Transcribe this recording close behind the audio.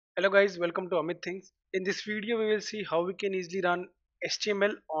Hello guys, welcome to Amit Things. In this video we will see how we can easily run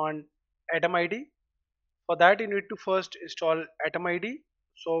HTML on Atom IDE. For that you need to first install Atom IDE.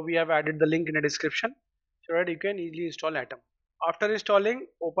 So we have added the link in the description so that you can easily install Atom. After installing,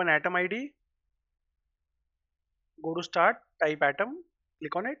 open Atom IDE, go to start, type Atom,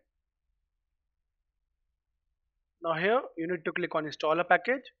 click on it. Now here you need to click on install a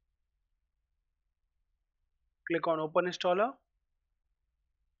package, click on open installer,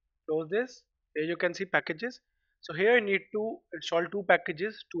 close this. Here you can see packages. So here you need to install two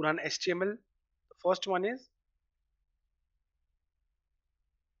packages to run HTML. The first one is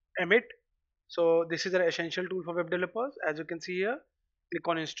emit. So this is an essential tool for web developers. As you can see here, click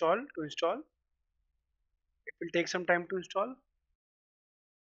on install to install. It will take some time to install.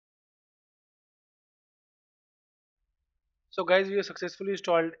 So guys, we have successfully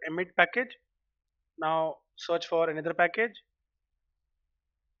installed emit package. Now search for another package,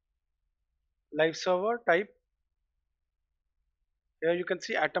 live server type. Here you can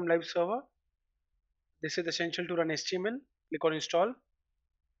see Atom live server. This is essential to run HTML. Click on install.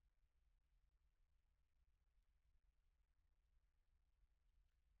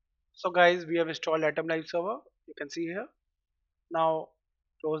 So guys, we have installed Atom live server. You can see here. Now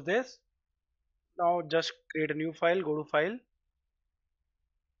close this. Now just create a new file. Go to file,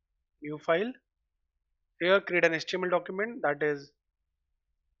 new file. Here create an HTML document, that is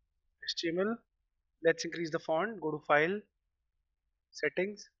HTML. Let's increase the font. Go to file,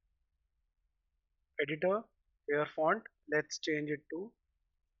 settings, editor, here font. Let's change it to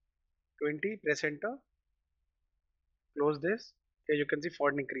 20. Press enter. Close this. Here you can see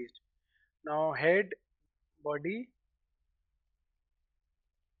font increased. Now head, body.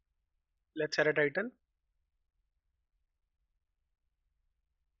 Let's add a title.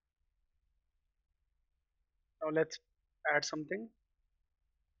 Now let's add something.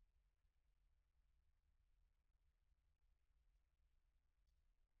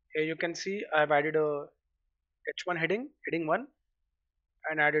 Here you can see I've added a H1 heading 1,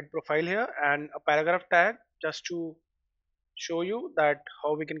 and added profile here and a paragraph tag just to show you that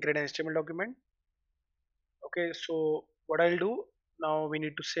how we can create an HTML document. Okay, so what I'll do now, we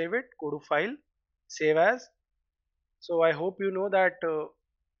need to save it. Go to file, save as. So I hope you know that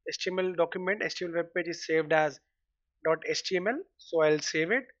HTML document, HTML web page is saved as .html. So I'll save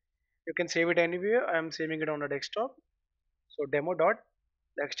it. You can save it anywhere. I am saving it on the desktop. So demo dot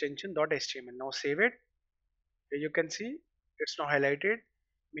the extension .html. Now save it. Here you can see it's now highlighted.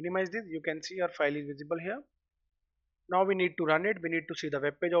 Minimize this. You can see our file is visible here. Now we need to run it. We need to see the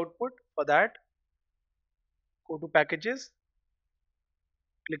web page output. For that, go to packages,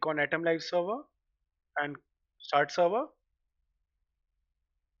 click on Atom Live Server and start server.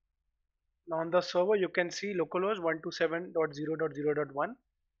 Now on the server you can see localhost 127.0.0.1.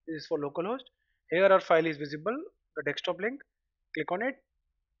 This is for localhost. Here our file is visible, the desktop link. Click on it.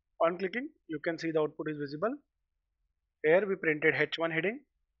 On clicking you can see the output is visible. Here we printed H1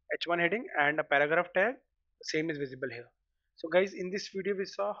 heading and a paragraph tag. The same is visible here. So guys, in this video we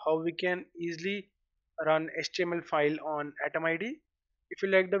saw how we can easily run HTML file on Atom IDE. If you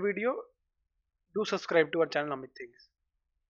like the video, do subscribe to our channel Amit Things.